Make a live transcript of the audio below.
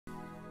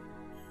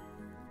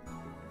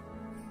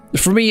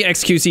For me,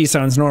 xQc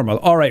sounds normal.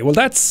 Alright, well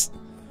that's...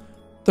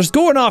 There's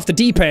going off the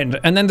deep end,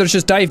 and then there's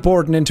just dive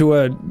boarding into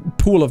a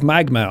pool of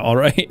magma,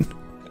 alright?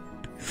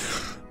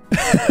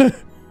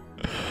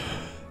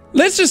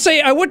 Let's just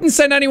say I wouldn't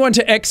send anyone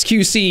to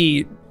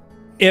xQc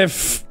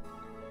if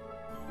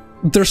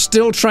they're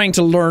still trying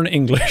to learn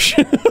English.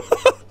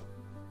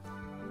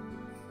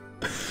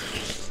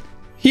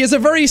 He has a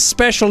very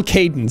special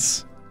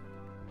cadence.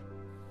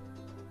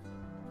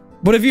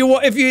 But if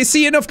you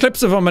see enough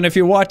clips of him and if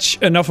you watch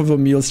enough of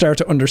him, you'll start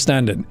to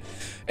understand it.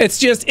 It's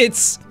just,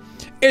 it's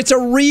a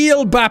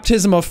real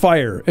baptism of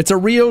fire. It's a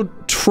real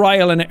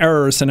trial and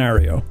error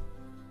scenario.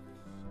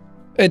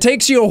 It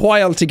takes you a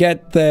while to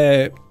get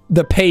the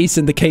pace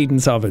and the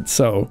cadence of it,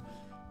 so...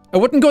 I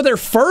wouldn't go there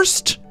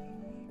first,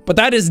 but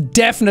that is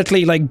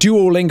definitely like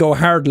Duolingo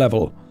hard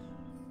level.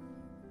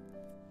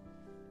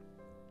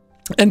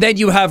 And then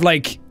you have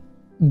like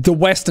the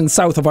west and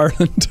south of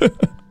Ireland.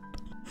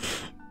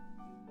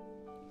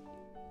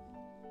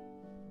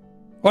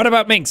 What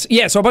about Minx?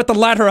 Yeah, so about the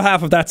latter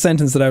half of that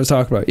sentence that I was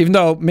talking about. Even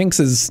though Minx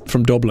is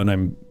from Dublin,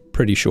 I'm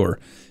pretty sure.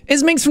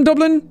 Is Minx from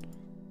Dublin?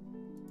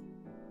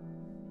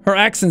 Her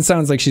accent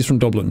sounds like she's from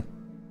Dublin.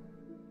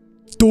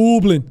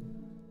 Dublin.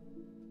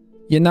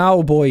 You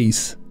know,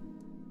 boys.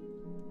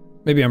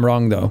 Maybe I'm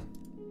wrong, though.